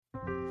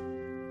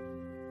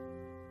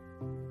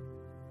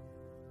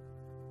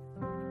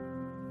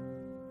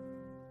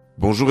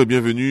Bonjour et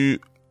bienvenue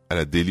à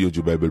la Daily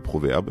Audio Bible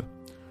Proverbe.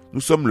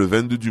 Nous sommes le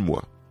 22 du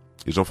mois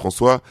et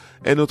Jean-François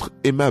est notre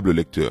aimable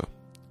lecteur.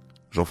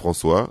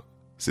 Jean-François,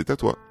 c'est à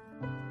toi.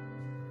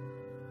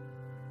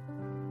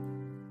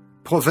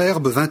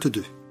 Proverbe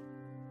 22.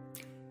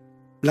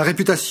 La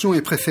réputation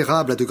est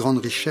préférable à de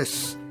grandes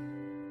richesses,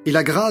 et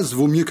la grâce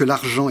vaut mieux que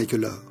l'argent et que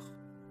l'or.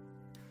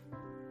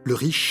 Le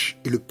riche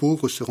et le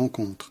pauvre se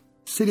rencontrent,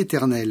 c'est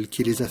l'Éternel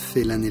qui les a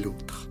fait l'un et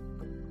l'autre.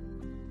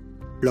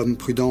 L'homme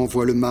prudent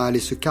voit le mal et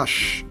se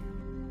cache,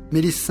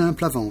 mais les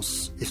simples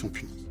avancent et sont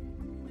punis.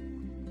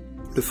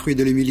 Le fruit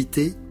de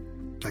l'humilité,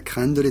 la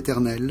crainte de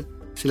l'Éternel,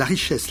 c'est la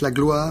richesse, la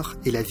gloire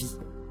et la vie.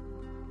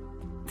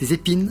 Des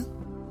épines,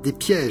 des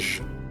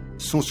pièges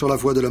sont sur la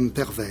voie de l'homme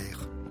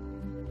pervers.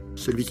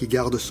 Celui qui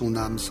garde son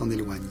âme s'en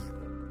éloigne.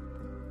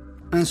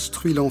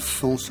 Instruis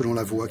l'enfant selon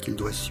la voie qu'il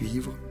doit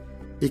suivre,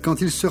 et quand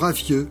il sera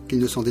vieux, il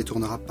ne s'en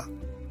détournera pas.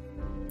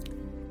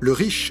 Le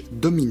riche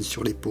domine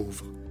sur les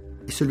pauvres,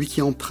 et celui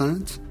qui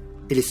emprunte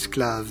est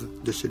l'esclave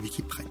de celui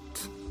qui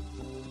prête.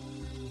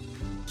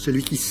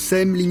 Celui qui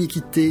sème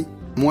l'iniquité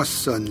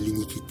moissonne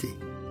l'iniquité,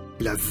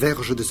 et la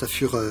verge de sa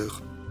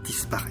fureur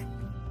disparaît.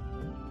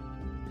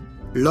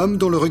 L'homme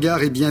dont le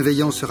regard est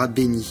bienveillant sera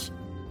béni,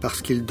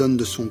 parce qu'il donne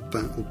de son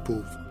pain aux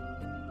pauvres.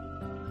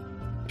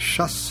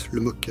 Chasse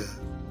le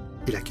moqueur,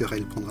 et la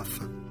querelle prendra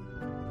fin.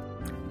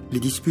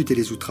 Les disputes et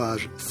les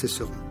outrages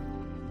cesseront.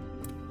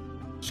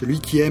 Celui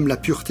qui aime la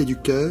pureté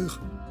du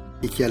cœur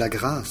et qui a la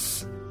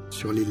grâce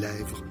sur les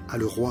lèvres a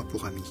le roi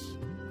pour ami.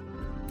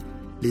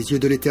 Les yeux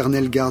de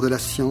l'Éternel gardent la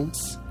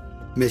science,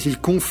 mais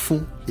il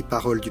confond les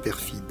paroles du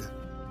perfide.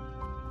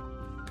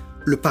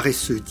 Le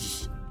paresseux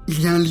dit :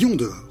 il y a un lion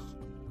dehors,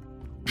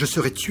 je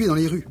serai tué dans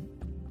les rues.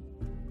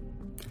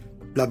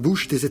 La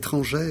bouche des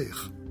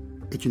étrangères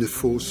est une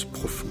fosse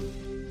profonde.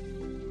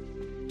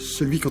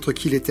 Celui contre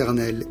qui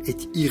l'Éternel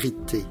est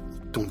irrité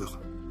y tombera.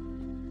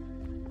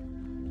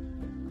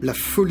 La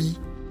folie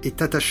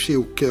est attachée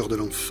au cœur de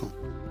l'enfant.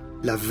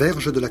 La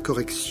verge de la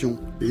correction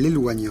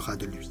l'éloignera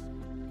de lui.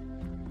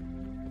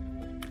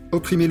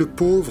 Opprimer le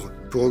pauvre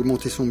pour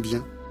augmenter son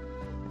bien,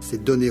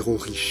 c'est donner aux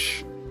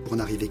riches pour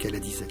n'arriver qu'à la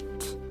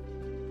disette.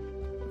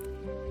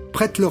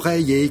 Prête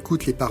l'oreille et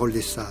écoute les paroles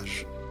des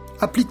sages.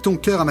 Applique ton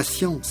cœur à ma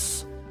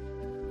science,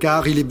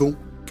 car il est bon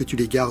que tu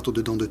les gardes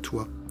au-dedans de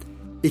toi,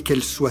 et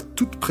qu'elles soient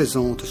toutes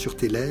présentes sur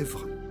tes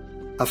lèvres,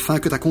 afin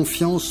que ta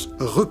confiance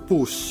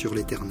repose sur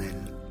l'Éternel.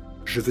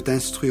 Je veux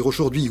t'instruire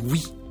aujourd'hui,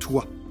 oui,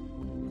 toi.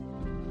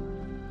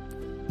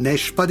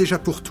 N'ai-je pas déjà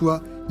pour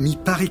toi mis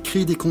par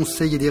écrit des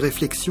conseils et des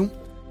réflexions,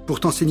 pour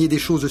t'enseigner des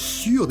choses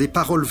sûres, des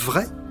paroles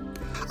vraies,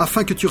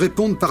 afin que tu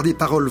répondes par des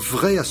paroles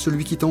vraies à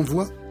celui qui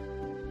t'envoie ?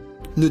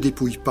 Ne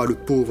dépouille pas le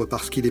pauvre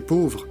parce qu'il est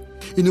pauvre,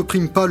 et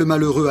n'opprime pas le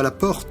malheureux à la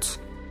porte,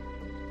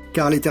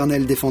 car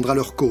l'Éternel défendra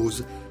leur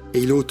cause, et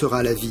il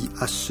ôtera la vie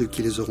à ceux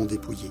qui les auront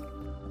dépouillés.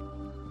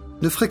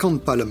 Ne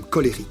fréquente pas l'homme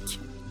colérique,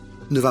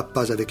 ne va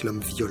pas avec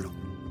l'homme violent,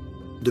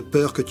 de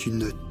peur que tu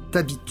ne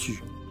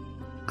t'habitues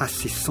à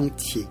ses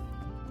sentiers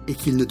et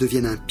qu'il ne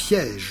devienne un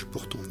piège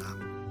pour ton âme.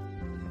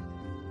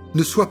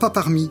 Ne sois pas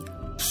parmi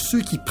ceux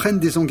qui prennent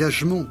des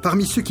engagements,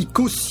 parmi ceux qui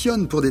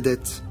cautionnent pour des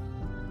dettes.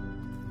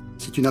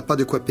 Si tu n'as pas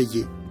de quoi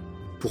payer,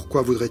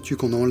 pourquoi voudrais-tu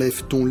qu'on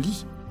enlève ton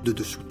lit de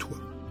dessous toi ?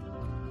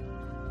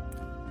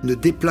 Ne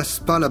déplace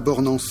pas la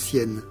borne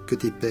ancienne que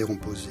tes pères ont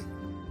posée.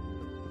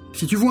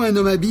 Si tu vois un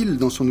homme habile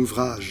dans son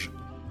ouvrage,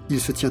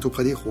 il se tient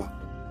auprès des rois.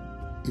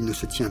 Il ne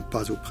se tient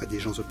pas auprès des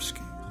gens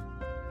obscurs.